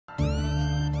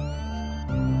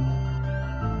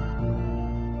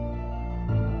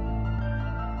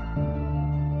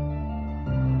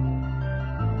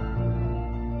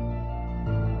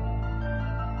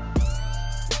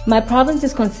My province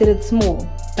is considered small,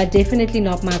 but definitely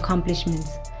not my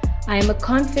accomplishments. I am a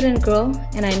confident girl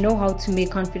and I know how to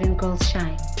make confident girls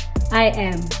shine. I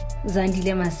am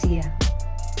Zandile Masia.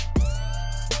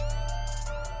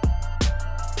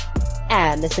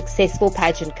 I am a successful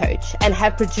pageant coach and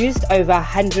have produced over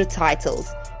 100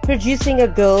 titles. Producing a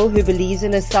girl who believes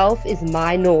in herself is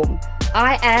my norm.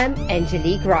 I am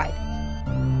Angelique Wright.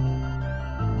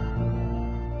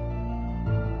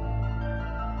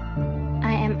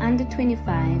 I am under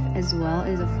 25 as well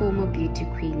as a former beauty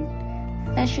queen.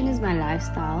 Fashion is my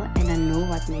lifestyle and I know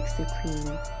what makes a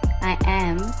queen. I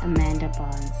am Amanda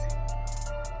Barnes.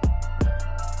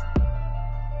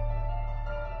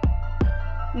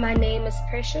 My name is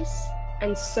Precious,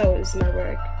 and so is my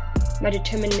work. My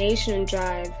determination and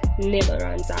drive never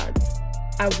runs out.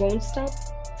 I won't stop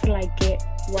till I get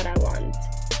what I want.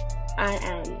 I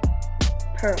am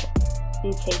Pearl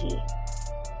Ntehi.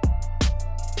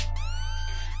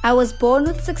 I was born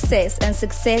with success, and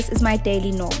success is my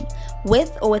daily norm.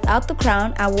 With or without the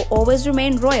crown, I will always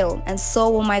remain royal, and so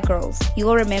will my girls. You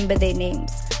will remember their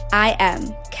names. I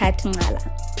am Kat Ngala.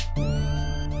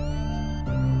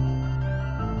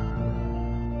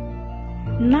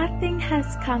 Nothing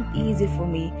has come easy for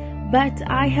me, but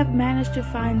I have managed to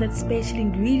find that special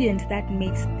ingredient that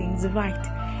makes things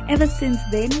right. Ever since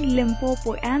then,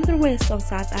 Limpopo and the rest of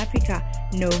South Africa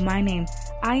know my name.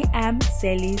 I am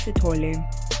Sally Sitole.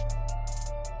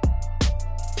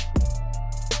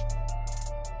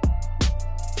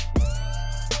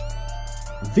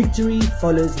 Victory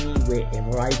follows me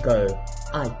wherever I go.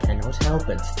 I cannot help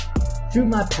it. Through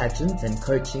my pageant and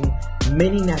coaching,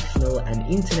 many national and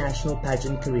international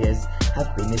pageant careers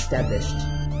have been established.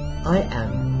 I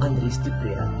am Andries du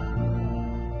Preez.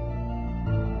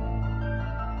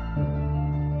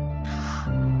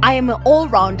 I am an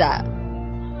all-rounder.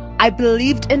 I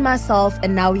believed in myself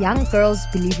and now young girls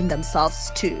believe in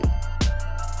themselves too.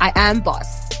 I am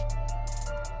boss.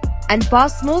 And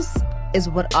boss moves is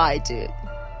what I do.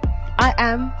 I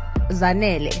am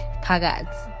Zanele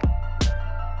Phakathi.